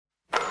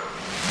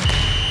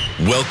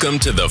Welcome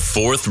to the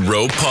Fourth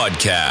Row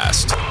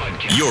Podcast,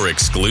 your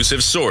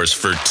exclusive source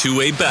for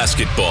 2A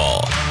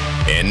basketball.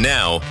 And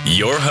now,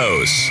 your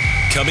hosts,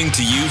 coming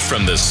to you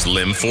from the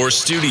Slim 4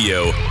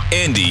 studio,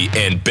 Andy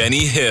and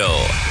Benny Hill.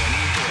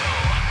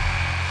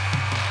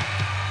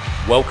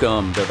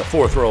 Welcome to the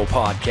Fourth Row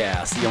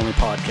Podcast, the only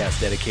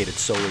podcast dedicated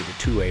solely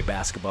to 2A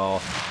basketball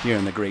here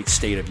in the great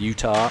state of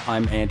Utah.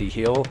 I'm Andy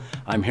Hill.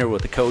 I'm here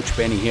with the coach,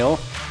 Benny Hill.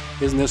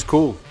 Isn't this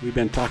cool? We've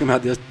been talking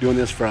about doing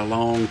this for a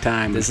long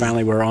time, and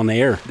finally we're on the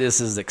air. This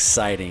is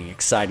exciting.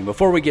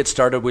 Before we get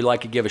started, we'd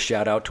like to give a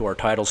shout-out to our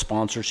title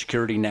sponsor,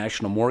 Security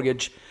National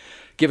Mortgage.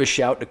 Give a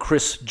shout to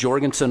Chris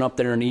Jorgensen up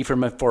there in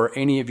Ephraim for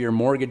any of your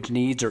mortgage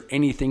needs or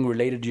anything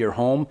related to your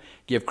home.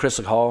 Give Chris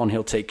a call, and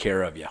he'll take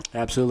care of you.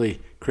 Absolutely.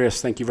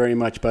 Chris, thank you very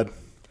much, bud.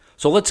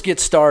 So let's get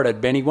started.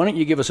 Benny, why don't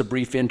you give us a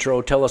brief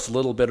intro, tell us a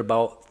little bit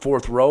about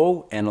Fourth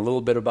Row and a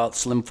little bit about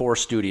Slim 4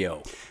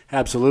 Studio.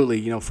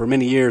 Absolutely. You know, for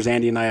many years,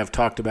 Andy and I have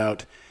talked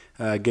about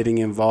getting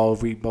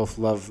involved. We both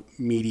love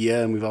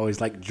media, and we've always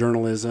liked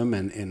journalism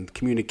and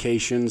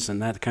communications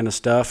and that kind of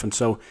stuff. And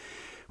so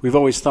we've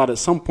always thought at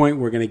some point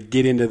we're going to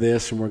get into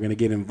this and we're going to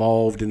get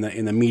involved in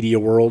the media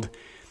world.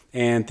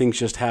 And things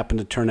just happened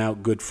to turn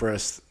out good for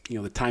us. You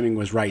know, the timing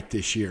was right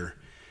this year.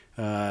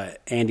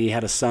 Andy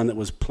had a son that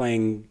was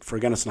playing for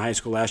Gunnison High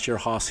School last year,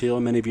 Haas Hill.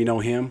 Many of you know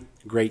him.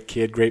 Great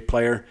kid, great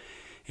player.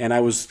 And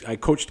I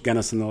coached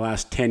Gunnison the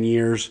last 10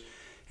 years,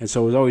 and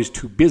so I was always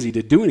too busy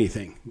to do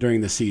anything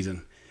during the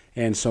season.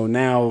 And so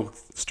now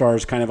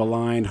stars kind of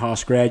aligned.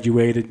 Haas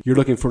graduated. You're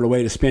looking for a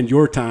way to spend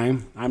your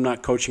time. I'm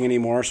not coaching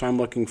anymore, so I'm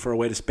looking for a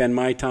way to spend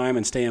my time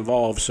and stay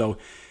involved. So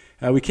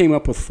we came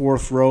up with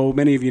Fourth Row.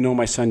 Many of you know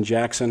my son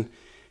Jackson.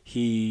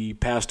 He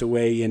passed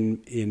away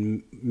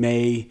in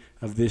May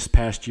of this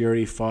past year.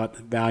 He fought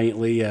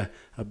valiantly a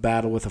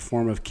battle with a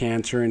form of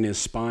cancer in his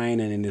spine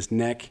and in his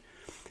neck.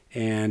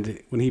 And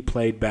when he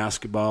played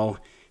basketball,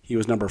 he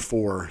was number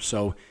 4.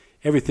 So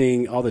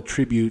everything, all the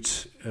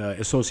tributes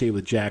associated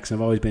with Jackson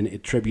have always been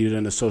attributed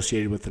and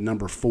associated with the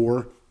number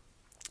 4.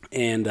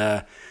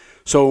 And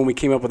so when we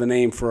came up with a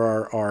name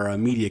for our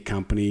media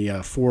company,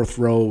 Fourth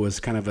Row was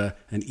kind of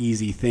an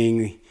easy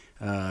thing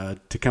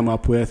to come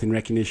up with in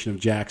recognition of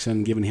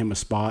Jackson, giving him a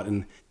spot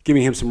and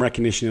giving him some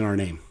recognition in our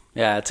name.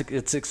 Yeah,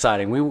 it's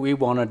exciting. We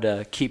wanted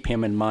to keep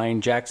him in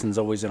mind. Jackson's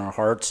always in our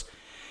hearts.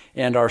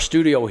 And our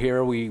studio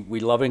here, we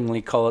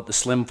lovingly call it the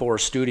Slim 4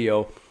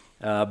 Studio.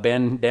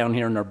 Ben down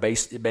here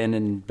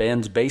in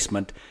Ben's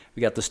basement,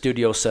 we got the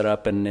studio set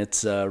up, and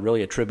it's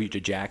really a tribute to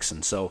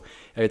Jackson. So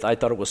I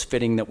thought it was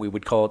fitting that we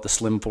would call it the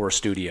Slim 4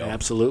 Studio.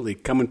 Absolutely.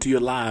 Coming to you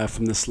live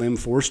from the Slim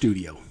 4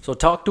 Studio. So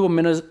talk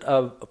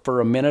for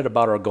a minute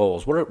about our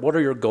goals. What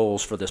are your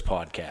goals for this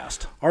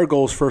podcast? Our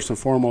goals, first and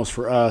foremost,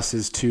 for us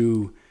is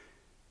to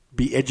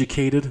be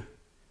educated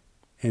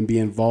and be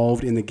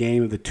involved in the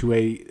game at the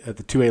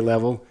 2A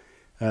level,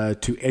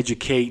 to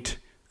educate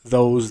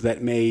those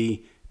that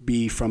may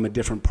be from a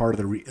different part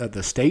of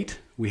the state.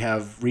 We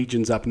have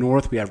regions up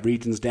north, we have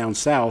regions down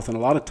south, and a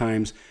lot of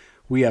times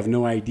we have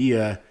no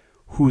idea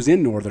who's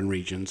in northern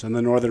regions, and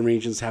the northern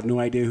regions have no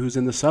idea who's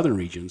in the southern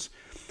regions.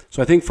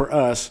 So I think for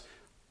us,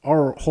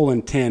 our whole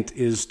intent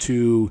is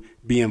to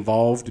be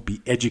involved,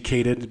 be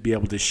educated, be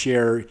able to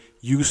share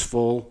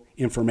useful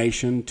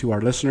information to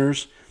our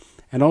listeners,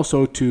 and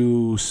also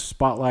to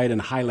spotlight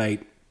and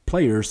highlight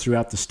players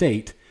throughout the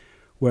state,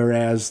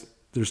 whereas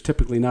there's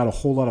typically not a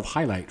whole lot of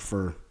highlight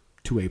for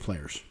 2A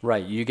players.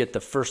 Right. You get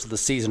the first of the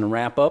season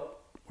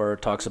wrap-up where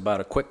it talks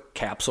about a quick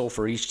capsule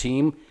for each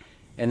team,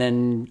 and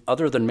then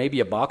other than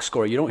maybe a box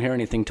score, you don't hear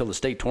anything till the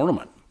state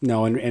tournament.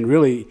 No, and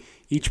really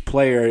each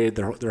player,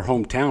 their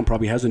hometown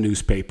probably has a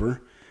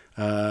newspaper.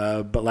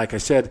 But like I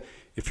said,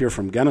 if you're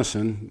from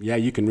Gunnison, yeah,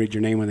 you can read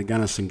your name in the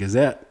Gunnison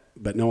Gazette,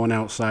 but no one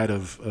outside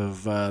of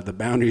the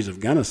boundaries of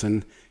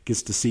Gunnison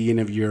gets to see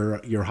any of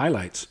your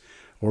highlights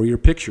or your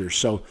pictures.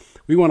 So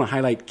we want to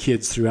highlight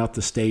kids throughout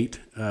the state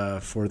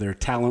for their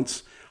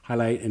talents,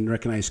 highlight and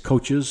recognize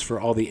coaches for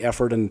all the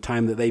effort and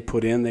time that they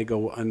put in. They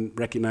go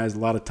unrecognized a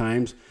lot of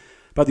times.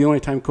 But the only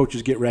time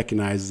coaches get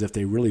recognized is if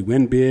they really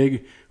win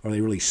big or they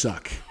really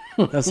suck.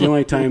 That's the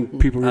only time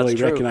people really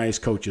recognize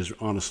coaches,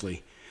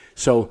 honestly.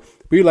 So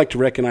we like to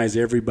recognize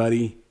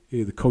everybody,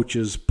 the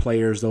coaches,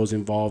 players, those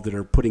involved that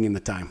are putting in the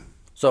time.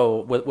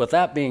 So with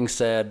that being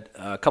said,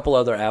 a couple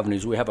other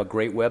avenues. We have a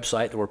great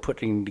website that we're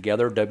putting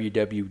together,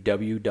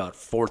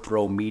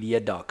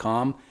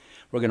 www.fourthrowmedia.com.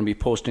 We're going to be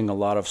posting a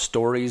lot of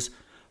stories,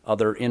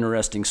 other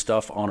interesting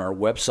stuff on our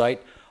website.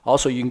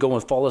 Also, you can go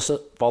and follow us on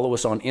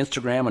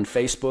Instagram and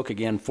Facebook.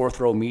 Again, Fourth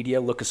Row Media.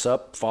 Look us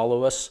up,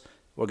 follow us.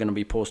 We're going to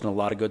be posting a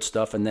lot of good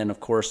stuff. And then, of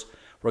course,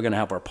 we're going to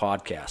have our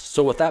podcast.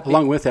 So with that,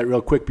 along with that,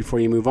 real quick before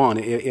you move on,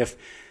 if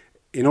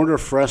in order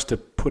for us to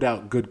put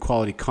out good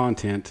quality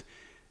content,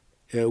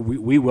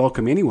 we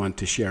welcome anyone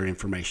to share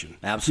information.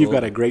 Absolutely.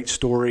 You've got a great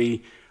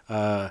story,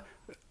 and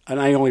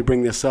I only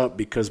bring this up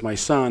because my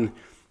son,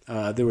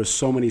 there were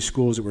so many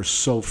schools that were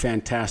so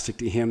fantastic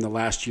to him the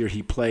last year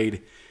he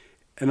played,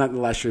 and not the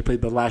last year he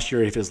played, but last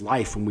year of his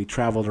life when we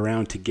traveled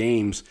around to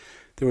games.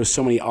 There were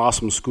so many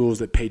awesome schools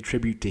that paid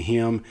tribute to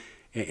him,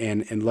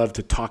 and loved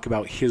to talk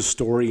about his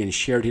story and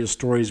shared his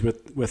stories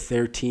with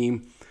their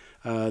team.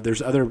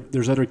 There's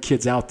other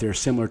kids out there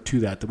similar to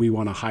that we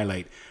want to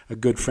highlight. A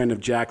good friend of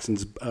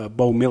Jackson's,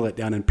 Bo Millett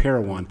down in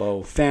Parowan.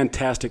 Bo.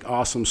 Fantastic,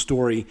 awesome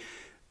story.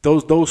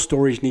 Those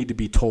stories need to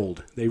be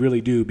told. They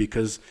really do,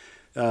 because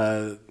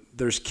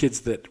there's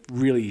kids that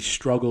really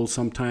struggle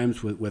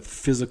sometimes with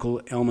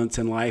physical elements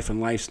in life, and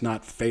life's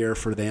not fair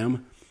for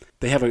them.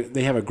 They have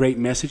a great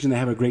message, and they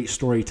have a great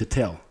story to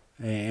tell.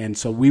 And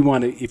so we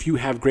want to, if you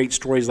have great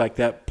stories like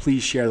that,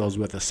 please share those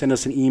with us. Send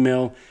us an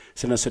email,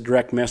 send us a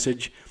direct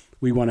message.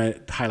 We want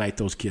to highlight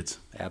those kids.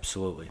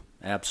 Absolutely.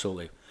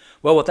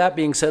 Well, with that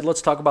being said,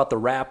 let's talk about the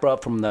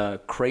wrap-up from the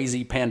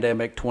crazy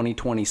pandemic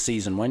 2020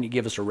 season. Why don't you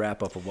give us a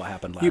wrap-up of what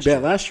happened last year? You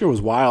bet. Last year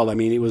was wild. I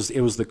mean, it was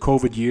the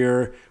COVID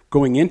year.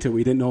 Going into it,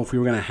 we didn't know if we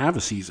were going to have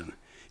a season.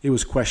 It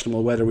was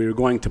questionable whether we were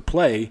going to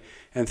play,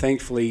 and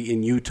thankfully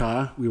in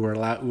Utah, we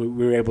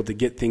were able to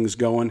get things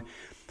going.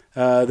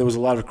 There was a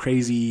lot of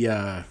crazy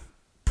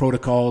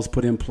protocols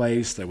put in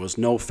place. There was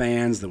no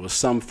fans. There was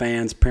some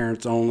fans,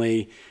 parents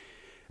only.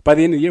 By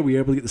the end of the year, we were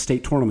able to get the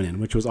state tournament in,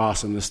 which was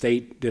awesome. The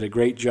state did a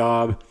great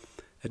job.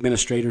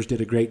 Administrators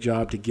did a great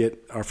job to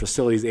get our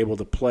facilities able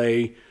to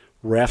play.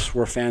 Refs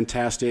were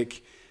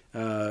fantastic.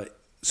 So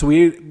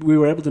we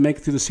were able to make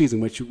it through the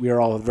season, which we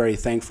are all very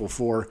thankful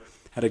for.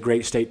 Had a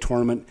great state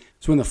tournament.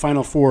 So in the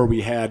Final Four,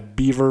 we had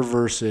Beaver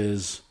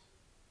versus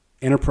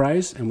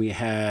Enterprise, and we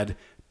had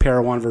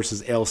Parowan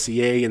versus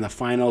LCA. In the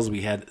finals,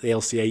 we had the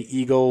LCA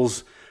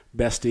Eagles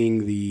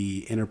besting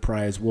the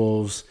Enterprise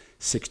Wolves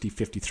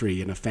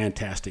 60-53 in a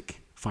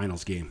fantastic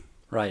finals game.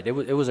 Right. It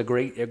was a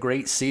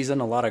great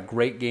season, a lot of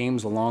great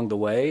games along the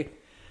way.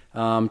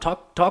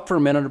 Talk for a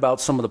minute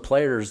about some of the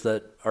players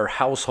that are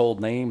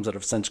household names that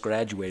have since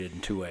graduated in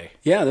 2A.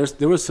 Yeah,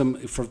 there was some,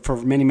 for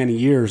many, many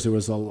years, there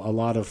was a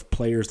lot of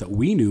players that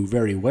we knew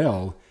very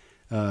well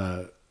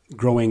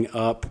growing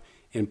up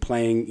and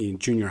playing in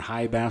junior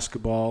high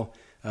basketball.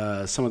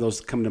 Some of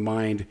those come to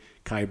mind.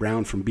 Kai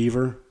Brown from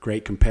Beaver,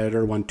 great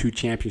competitor, won 2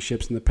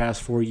 championships in the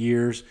past 4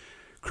 years.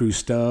 Cruz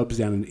Stubbs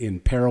down in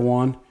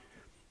Parowan.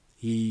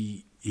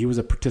 He was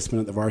a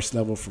participant at the varsity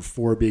level for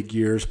 4 big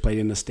years, played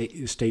in the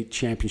state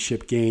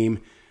championship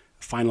game,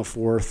 Final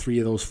Four, 3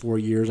 of those 4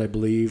 years, I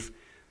believe.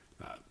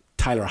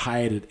 Tyler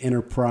Hyatt at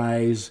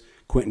Enterprise,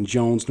 Quentin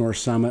Jones, North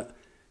Summit,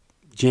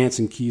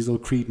 Jansen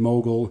Kiesel, Creed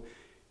Mogul.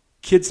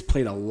 Kids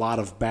played a lot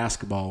of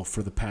basketball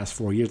for the past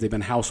 4 years. They've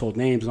been household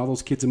names, and all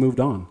those kids have moved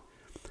on.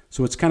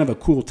 So it's kind of a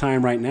cool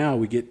time right now.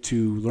 We get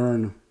to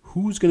learn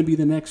who's going to be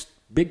the next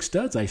big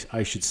studs,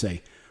 I should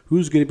say.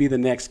 Who's going to be the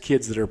next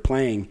kids that are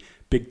playing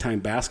big-time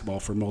basketball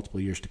for multiple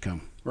years to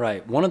come.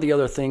 Right. One of the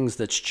other things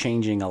that's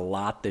changing a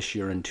lot this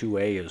year in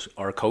 2A is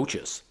our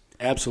coaches.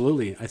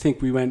 Absolutely. I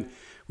think we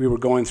were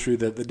going through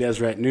the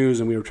Deseret News,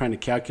 and we were trying to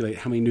calculate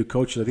how many new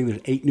coaches. I think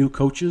there's 8 new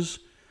coaches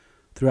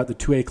throughout the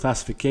 2A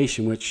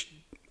classification, which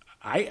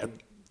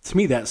to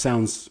me that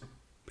sounds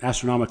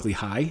astronomically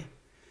high.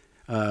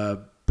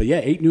 But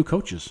yeah, 8 new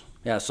coaches.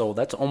 Yeah, so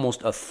that's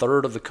almost a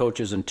third of the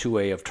coaches in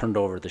 2A have turned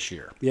over this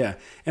year. Yeah,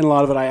 and a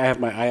lot of it, I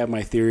have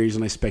my theories,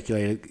 and I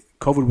speculate.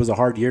 COVID was a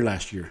hard year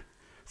last year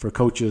for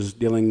coaches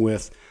dealing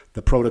with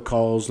the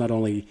protocols, not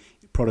only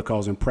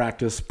protocols in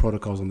practice,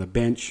 protocols on the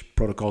bench,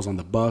 protocols on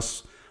the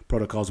bus,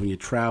 protocols when you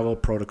travel,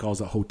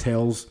 protocols at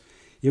hotels.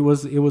 It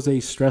was a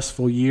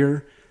stressful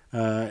year,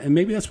 and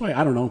maybe that's why,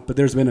 I don't know, but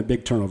there's been a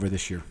big turnover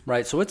this year.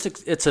 Right, so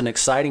it's an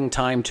exciting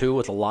time, too,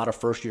 with a lot of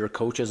first-year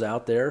coaches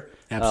out there.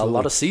 Absolutely. A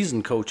lot of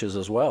seasoned coaches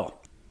as well.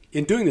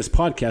 In doing this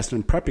podcast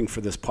and prepping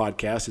for this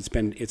podcast,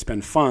 it's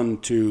been fun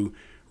to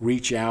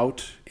reach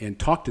out and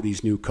talk to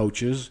these new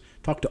coaches,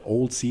 talk to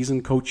old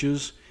seasoned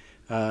coaches.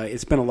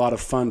 It's been a lot of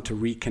fun to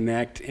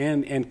reconnect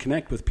and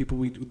connect with people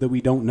that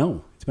we don't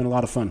know. It's been a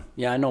lot of fun.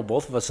 Yeah, I know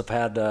both of us have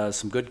had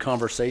some good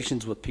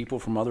conversations with people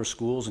from other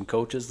schools and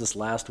coaches this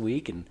last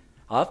week, and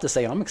I'll have to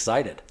say I'm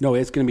excited. No,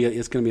 it's going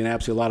to be an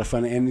absolute lot of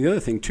fun. And the other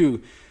thing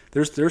too,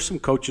 there's some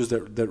coaches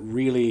that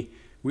really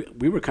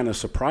we were kind of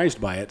surprised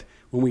by it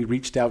when we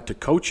reached out to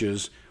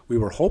coaches. We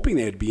were hoping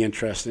they'd be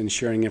interested in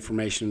sharing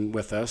information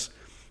with us.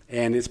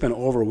 And it's been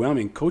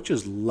overwhelming.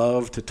 Coaches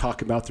love to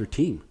talk about their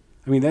team.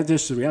 I mean, that's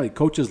just the reality.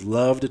 Coaches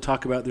love to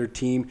talk about their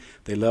team.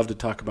 They love to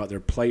talk about their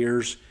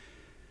players.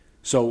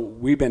 So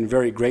we've been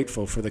very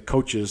grateful for the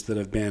coaches that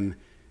have been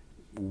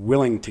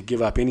willing to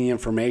give up any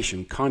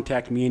information.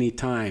 Contact me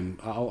anytime.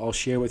 I'll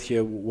share with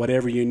you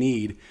whatever you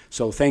need.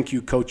 So thank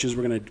you, coaches.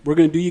 We're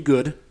gonna do you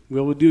good.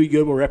 We'll do you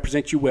good. We'll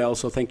represent you well.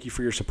 So thank you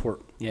for your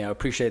support. Yeah, I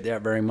appreciate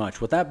that very much.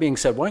 With that being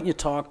said, why don't you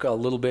talk a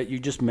little bit? You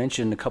just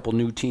mentioned a couple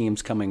new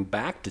teams coming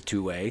back to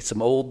 2A,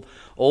 some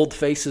old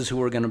faces who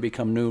are going to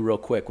become new real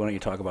quick. Why don't you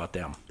talk about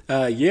them?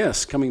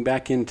 Yes, coming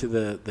back into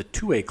the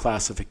 2A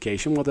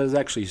classification. Well, there's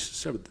actually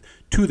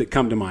 2 that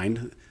come to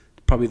mind.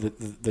 Probably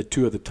the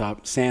 2 at the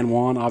top, San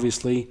Juan,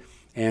 obviously,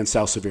 and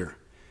South Sevier.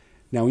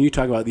 Now, when you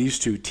talk about these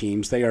 2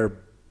 teams, they are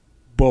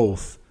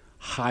both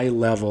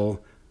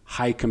high-level,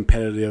 high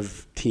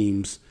competitive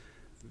teams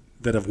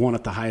that have won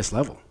at the highest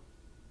level.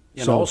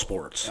 In all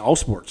sports. All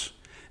sports.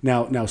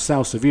 Now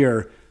South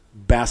Sevier,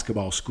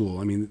 basketball school.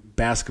 I mean,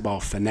 basketball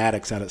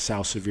fanatics out at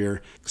South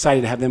Sevier.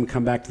 Excited to have them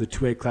come back to the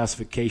 2A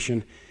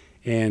classification.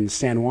 And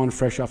San Juan,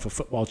 fresh off a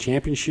football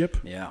championship,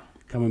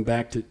 coming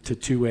back to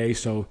 2A.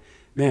 So,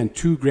 man,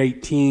 two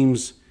great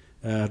teams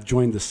have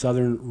joined the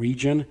Southern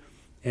region.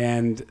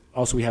 And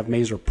also we have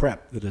Mazer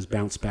Prep that has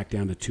bounced back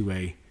down to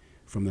 2A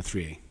from the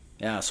 3A.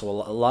 Yeah, so a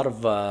lot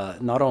of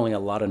not only a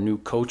lot of new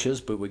coaches,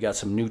 but we got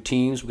some new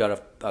teams. We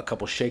got a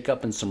couple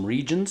shake-up in some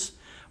regions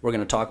we're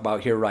going to talk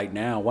about here right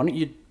now. Why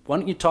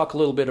don't you talk a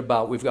little bit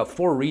about, we've got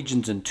 4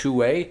 regions in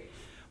 2A.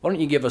 Why don't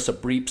you give us a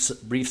brief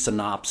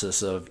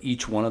synopsis of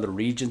each one of the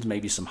regions,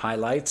 maybe some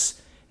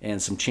highlights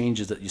and some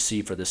changes that you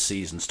see for this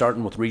season,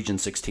 starting with Region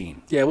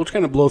 16. Yeah, we'll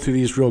kind of blow through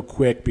these real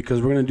quick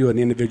because we're going to do an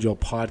individual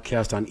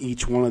podcast on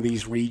each one of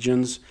these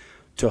regions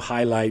to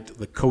highlight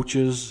the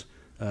coaches,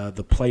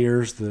 the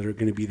players that are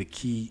going to be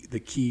the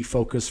key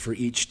focus for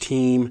each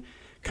team,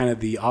 kind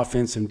of the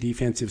offense and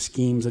defensive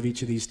schemes of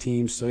each of these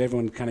teams, so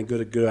everyone kind of get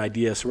a good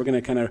idea. So we're going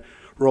to kind of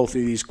roll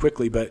through these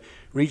quickly, but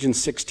Region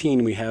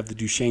 16, we have the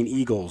Duchesne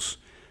Eagles,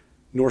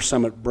 North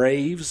Summit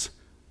Braves,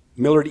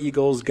 Millard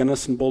Eagles,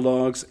 Gunnison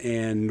Bulldogs,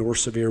 and North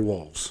Sevier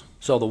Wolves.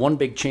 So the one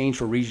big change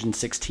for Region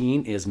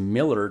 16 is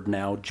Millard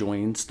now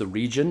joins the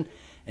region,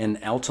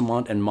 and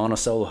Altamont and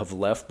Monticello have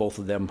left. Both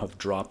of them have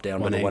dropped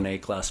down to the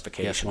 1A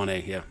classification. Yes,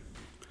 1A, yeah.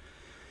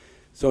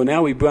 So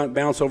now we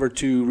bounce over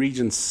to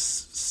Region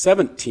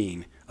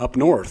 17, up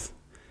north.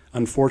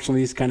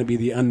 Unfortunately, these kind of be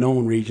the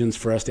unknown regions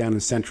for us down in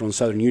central and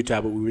southern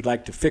Utah, but we would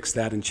like to fix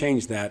that and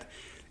change that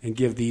and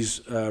give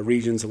these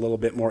regions a little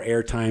bit more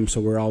airtime so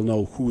we all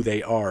know who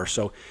they are.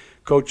 So,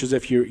 coaches,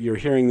 if you're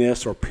hearing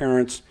this, or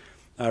parents,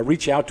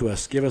 reach out to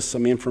us. Give us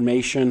some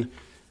information.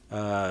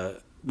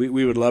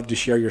 We would love to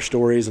share your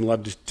stories and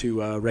love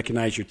to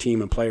recognize your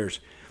team and players.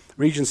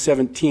 Region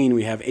 17,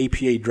 we have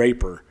APA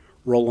Draper,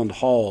 Roland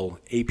Hall,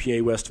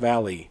 APA West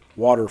Valley,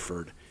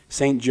 Waterford,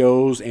 St.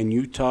 Joe's, and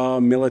Utah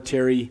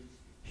Military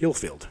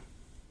Hillfield.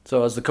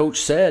 So as the coach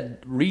said,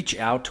 reach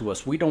out to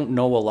us. We don't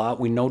know a lot.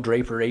 We know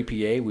Draper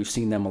APA. We've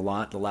seen them a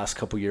lot the last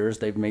couple of years.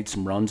 They've made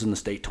some runs in the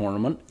state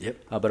tournament. Yep.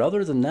 But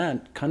other than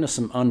that, kind of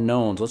some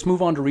unknowns. Let's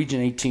move on to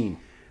Region 18.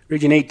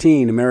 Region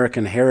 18,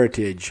 American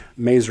Heritage,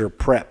 Mazer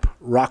Prep,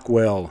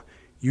 Rockwell,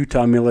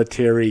 Utah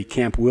Military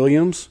Camp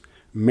Williams,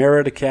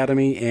 Merritt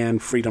Academy,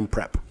 and Freedom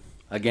Prep.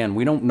 Again,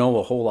 we don't know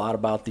a whole lot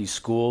about these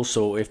schools,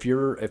 so if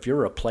you're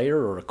a player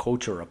or a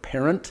coach or a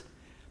parent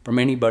from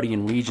anybody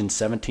in Region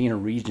 17 or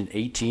Region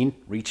 18,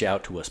 reach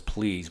out to us,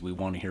 please. We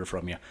want to hear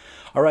from you.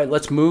 All right,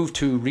 let's move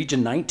to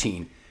Region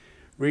 19.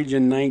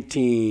 Region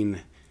 19,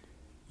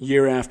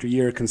 year after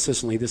year,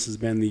 consistently, this has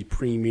been the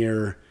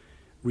premier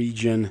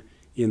region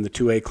in the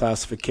 2A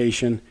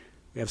classification.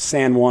 We have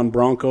San Juan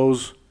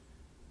Broncos,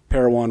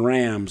 Parowan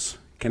Rams,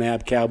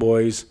 Kanab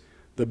Cowboys,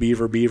 the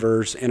Beaver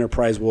Beavers,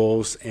 Enterprise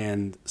Wolves,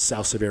 and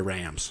South Sevier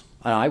Rams.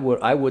 I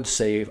would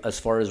say, as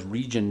far as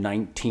Region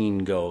 19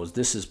 goes,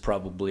 this is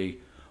probably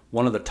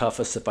one of the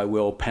toughest, if I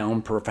will,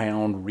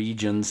 pound-per-pound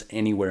regions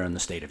anywhere in the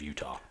state of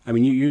Utah. I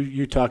mean,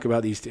 you talk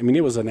about these. I mean,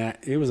 it was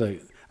a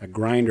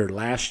grinder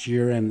last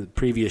year and the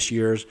previous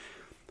years,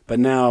 but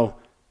now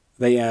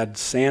they add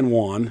San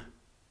Juan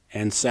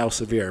and South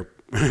Sevier.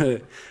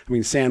 I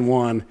mean, San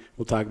Juan,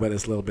 we'll talk about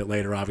this a little bit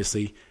later,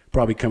 obviously,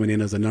 probably coming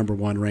in as a number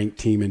 1 ranked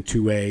team in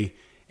 2A,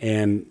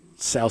 and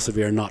South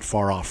Sevier not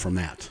far off from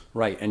that.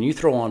 Right, and you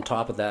throw on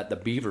top of that the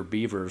Beaver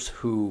Beavers,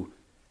 who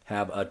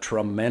have a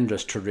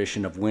tremendous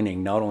tradition of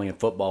winning, not only in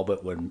football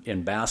but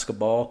in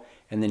basketball,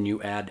 and then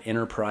you add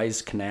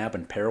Enterprise, Kanab,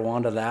 and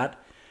Parowan to that,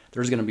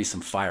 there's going to be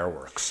some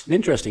fireworks. An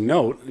interesting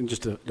note, and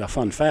just a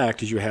fun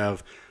fact, is you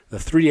have the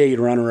 3A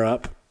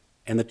runner-up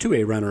and the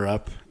 2A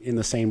runner-up in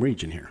the same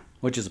region here.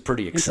 Which is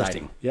pretty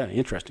exciting. Yeah,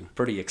 interesting.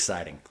 Pretty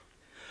exciting.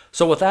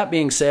 So with that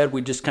being said,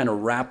 we just kind of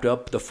wrapped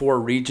up the 4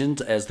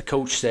 regions. As the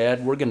coach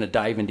said, we're going to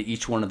dive into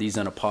each one of these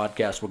in a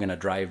podcast. We're going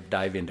to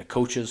dive into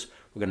coaches.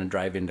 We're going to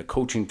dive into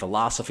coaching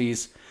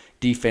philosophies,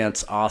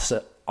 defense,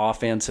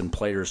 offense, and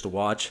players to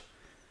watch.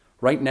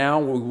 Right now,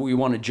 we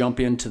want to jump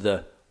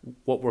into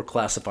what we're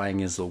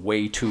classifying as the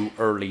way too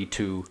early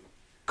to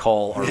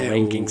call our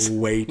rankings.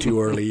 Way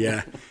too early,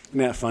 yeah. Isn't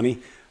that funny?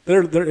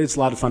 It's a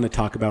lot of fun to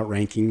talk about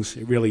rankings.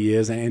 It really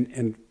is.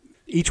 And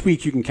each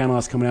week you can count on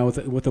us coming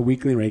out with a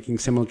weekly ranking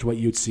similar to what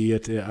you'd see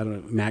at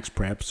Max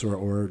Preps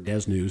or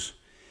Des News.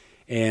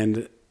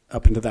 And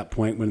up until that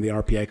point when the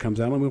RPI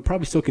comes out, and we'll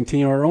probably still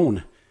continue our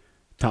own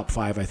top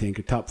 5, I think,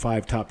 or top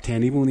 5, top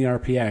 10, even when the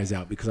RPI is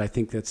out, because I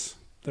think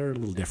they're a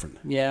little different.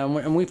 Yeah,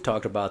 and we've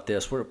talked about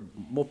this.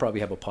 We'll probably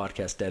have a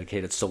podcast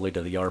dedicated solely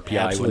to the RPI.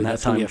 Absolutely. When that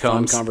That's time going to be a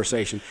comes. fun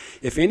conversation.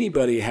 If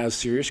anybody has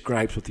serious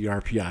gripes with the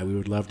RPI, we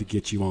would love to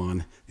get you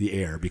on the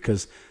air,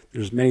 because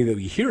there's many that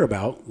we hear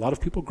about. A lot of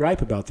people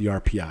gripe about the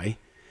RPI,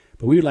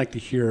 but we would like to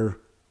hear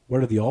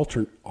what are the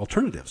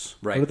alternatives.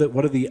 Right.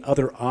 What are the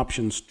other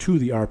options to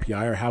the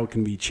RPI, or how it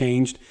can be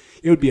changed?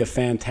 It would be a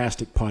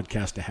fantastic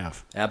podcast to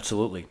have.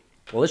 Absolutely.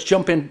 Well, let's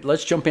jump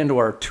into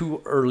our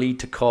too early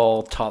to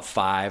call top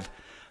 5.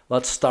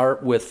 Let's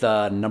start with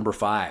number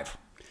 5.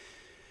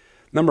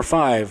 Number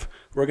 5,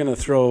 we're going to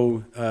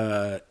throw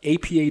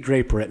APA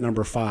Draper at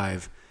number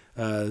 5,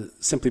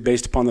 simply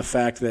based upon the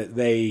fact that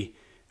they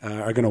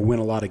are going to win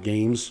a lot of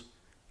games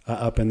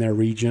up in their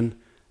region.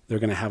 They're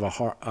going to have a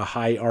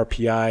high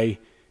RPI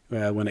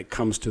when it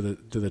comes to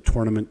the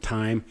tournament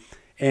time.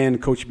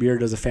 And Coach Beer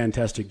does a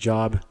fantastic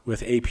job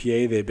with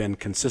APA. They've been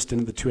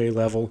consistent at the 2A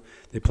level.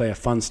 They play a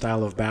fun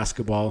style of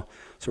basketball.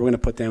 So we're going to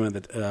put them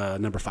at the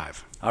number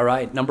 5. All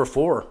right, number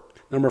 4.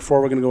 Number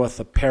 4, we're going to go with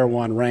the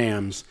Parowan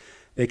Rams.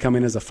 They come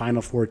in as a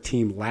Final Four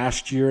team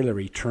last year. They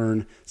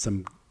return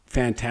some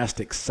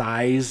fantastic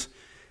size,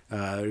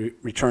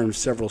 return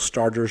several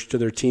starters to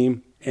their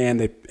team, and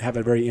they have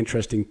a very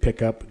interesting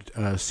pickup,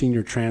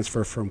 senior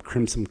transfer from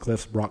Crimson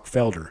Cliffs, Brock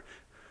Felder,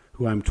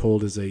 who I'm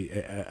told is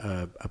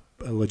a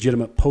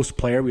legitimate post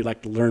player. We'd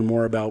like to learn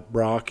more about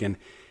Brock and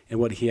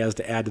what he has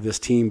to add to this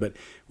team. But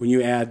when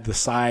you add the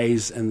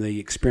size and the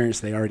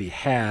experience they already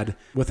had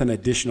with an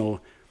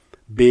additional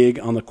big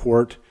on the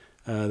court,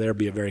 there'll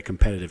be a very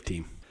competitive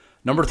team.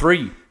 Number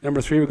 3. Number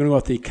 3, we're going to go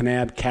with the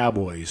Kanab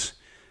Cowboys.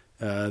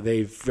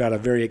 They've got a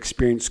very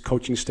experienced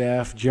coaching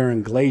staff.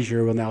 Jaron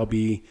Glazier will now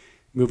be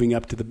moving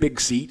up to the big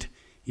seat.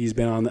 He's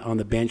been on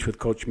the bench with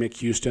Coach Mick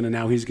Houston, and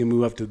now he's going to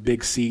move up to the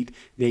big seat.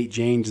 Nate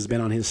James has been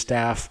on his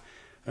staff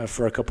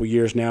for a couple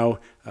years now.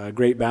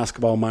 Great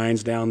basketball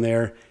minds down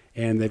there,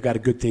 and they've got a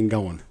good thing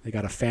going. They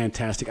got a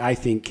fantastic. I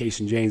think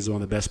Kaysen James is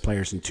one of the best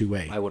players in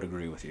 2A. I would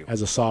agree with you.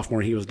 As a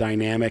sophomore, he was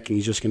dynamic, and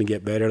he's just going to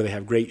get better. They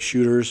have great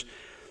shooters.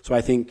 So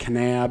I think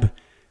Kanab's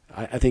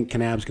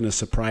going to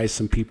surprise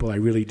some people. I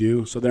really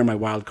do. So they're my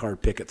wild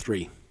card pick at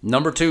 3.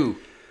 Number 2.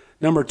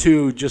 Number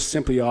 2, just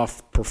simply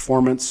off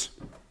performance,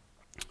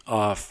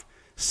 off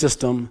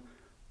system,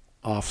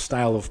 off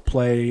style of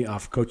play,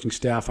 off coaching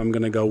staff, I'm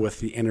going to go with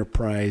the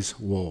Enterprise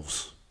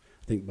Wolves.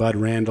 I think Bud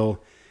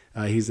Randall,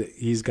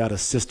 he's got a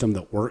system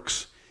that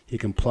works. He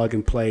can plug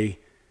and play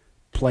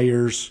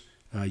players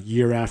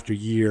year after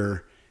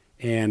year.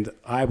 And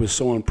I was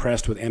so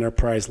impressed with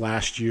Enterprise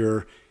last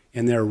year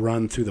in their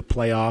run through the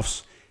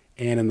playoffs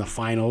and in the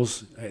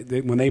finals.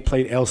 When they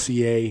played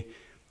LCA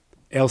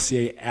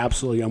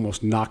absolutely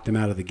almost knocked them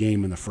out of the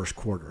game in the first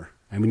quarter.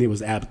 I mean,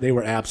 they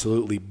were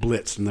absolutely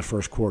blitzed in the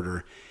first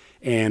quarter,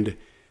 and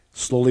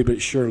slowly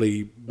but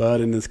surely,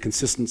 Bud and his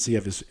consistency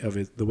of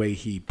the way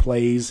he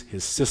plays,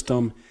 his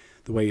system,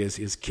 the way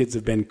his kids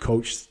have been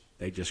coached,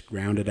 they just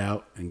ground it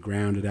out,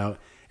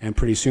 and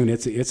pretty soon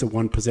it's a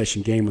one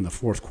possession game in the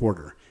fourth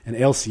quarter, and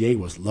LCA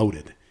was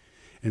loaded,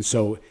 and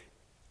so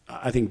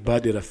I think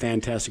Bud did a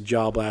fantastic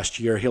job last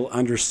year. He'll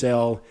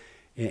undersell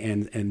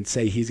and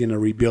say he's in a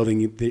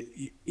rebuilding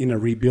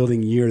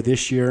year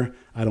this year.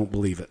 I don't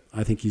believe it.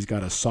 I think he's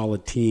got a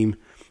solid team,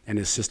 and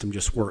his system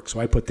just works. So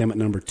I put them at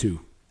number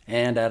 2.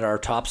 And at our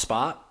top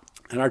spot?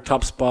 At our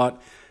top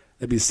spot,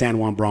 that'd be the San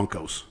Juan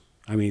Broncos.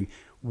 I mean,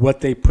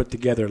 what they put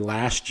together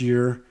last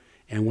year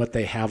and what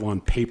they have on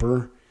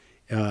paper,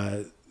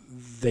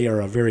 they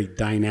are a very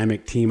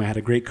dynamic team. I had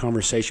a great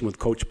conversation with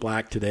Coach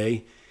Black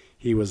today.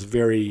 He was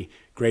very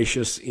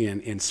gracious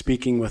in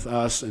speaking with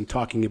us and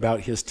talking about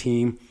his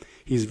team.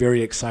 He's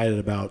very excited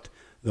about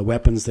the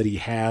weapons that he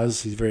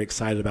has. He's very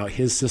excited about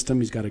his system.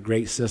 He's got a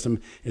great system.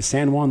 At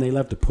San Juan, they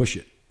love to push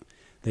it.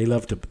 They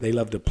love to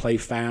play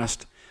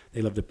fast.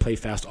 They love to play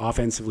fast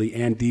offensively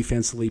and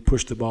defensively,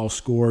 push the ball,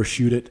 score,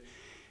 shoot it.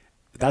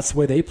 That's the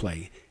way they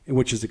play,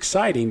 which is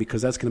exciting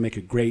because that's going to make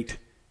a great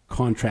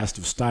contrast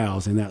of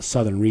styles in that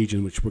southern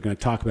region, which we're going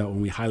to talk about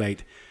when we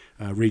highlight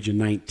Region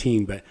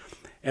 19. But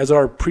as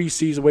our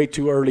preseason, way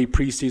too early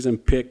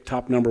preseason pick,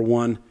 top number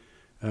 1,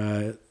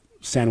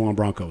 San Juan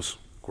Broncos.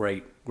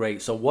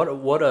 Great. So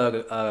what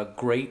a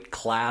great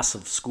class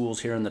of schools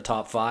here in the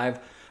top 5.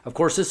 Of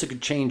course, this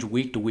could change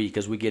week to week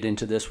as we get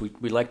into this.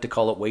 We like to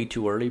call it way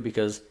too early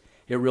because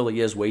it really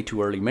is way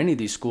too early. Many of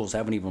these schools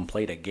haven't even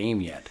played a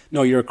game yet.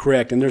 No, you're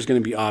correct. And there's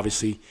going to be,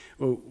 obviously,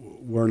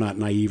 we're not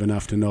naive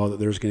enough to know that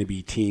there's going to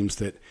be teams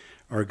that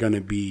are going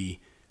to be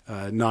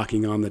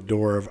knocking on the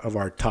door of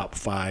our top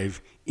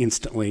 5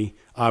 instantly.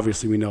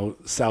 Obviously, we know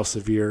South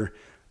Sevier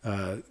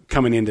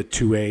coming into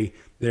 2A,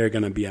 they're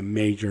going to be a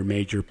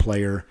major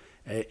player,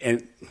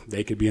 and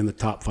they could be in the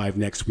top 5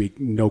 next week,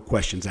 no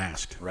questions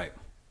asked. Right.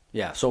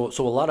 Yeah. So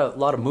a lot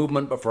of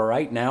movement, but for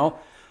right now,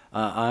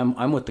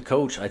 I'm with the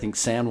coach. I think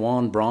San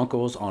Juan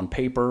Broncos on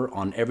paper,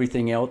 on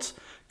everything else,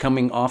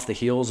 coming off the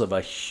heels of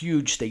a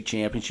huge state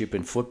championship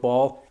in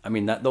football. I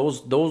mean,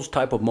 those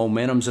type of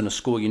momentums in a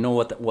school, you know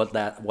what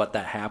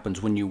that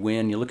happens when you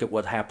win. You look at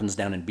what happens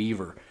down in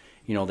Beaver.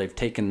 You know, they've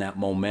taken that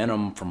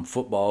momentum from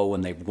football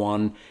when they've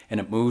won,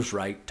 and it moves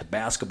right to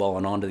basketball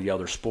and on to the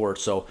other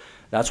sports. So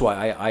that's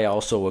why I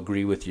also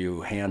agree with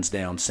you. Hands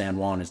down, San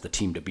Juan is the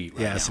team to beat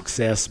right now.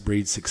 Success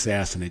breeds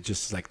success, and it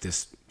just like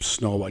this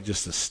snowball,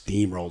 just a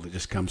steamroll that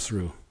just comes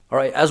through. All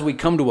right, as we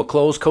come to a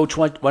close, Coach,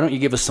 why don't you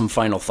give us some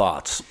final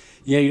thoughts?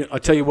 Yeah, I'll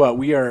tell you what,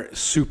 we are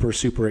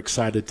super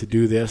excited to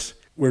do this.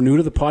 We're new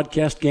to the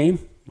podcast game,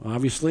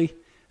 obviously,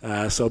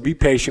 so be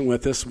patient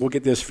with us. We'll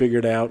get this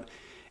figured out.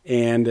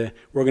 And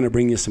we're going to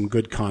bring you some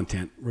good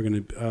content. We're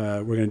going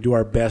to do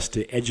our best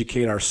to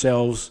educate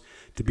ourselves,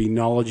 to be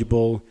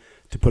knowledgeable,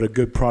 to put a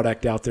good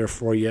product out there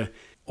for you.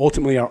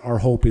 Ultimately, our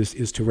hope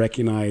is to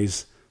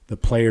recognize the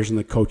players and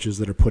the coaches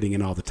that are putting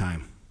in all the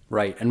time.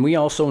 Right. And we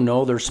also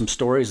know there's some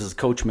stories, as the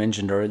coach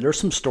mentioned earlier, there's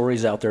some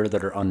stories out there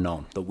that are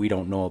unknown that we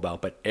don't know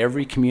about. But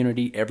every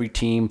community, every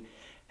team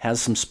has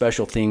some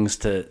special things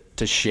to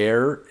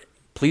share.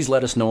 Please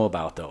let us know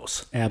about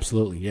those.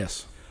 Absolutely,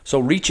 yes. So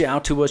reach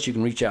out to us. You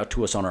can reach out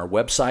to us on our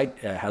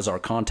website. It has our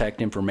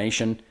contact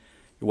information.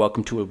 You're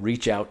welcome to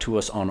reach out to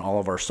us on all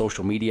of our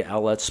social media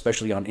outlets,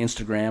 especially on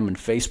Instagram and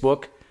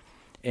Facebook.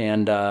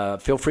 And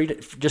feel free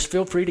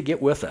to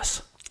get with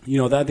us.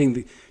 I think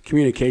the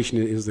communication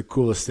is the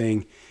coolest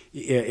thing.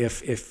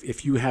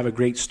 If you have a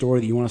great story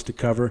that you want us to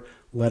cover,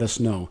 let us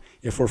know.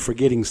 If we're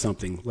forgetting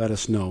something, let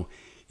us know.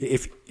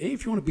 If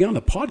you want to be on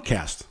the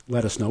podcast,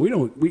 let us know.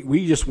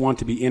 We just want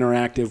to be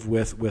interactive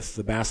with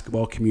the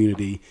basketball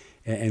community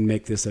and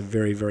make this a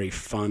very, very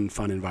fun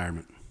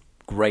environment.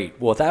 Great.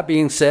 Well, with that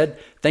being said,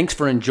 thanks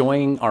for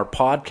enjoying our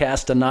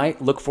podcast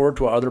tonight. Look forward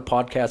to our other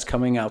podcasts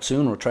coming out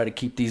soon. We'll try to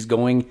keep these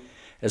going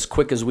as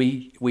quick as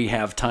we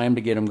have time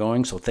to get them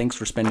going. So thanks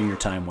for spending your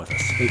time with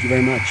us. Thank you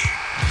very much.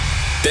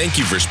 Thank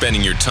you for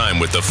spending your time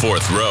with the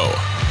Fourth Row.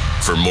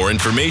 For more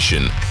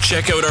information,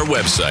 check out our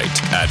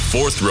website at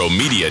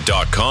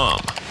fourthrowmedia.com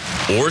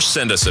or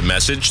send us a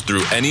message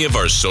through any of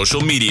our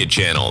social media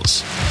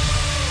channels.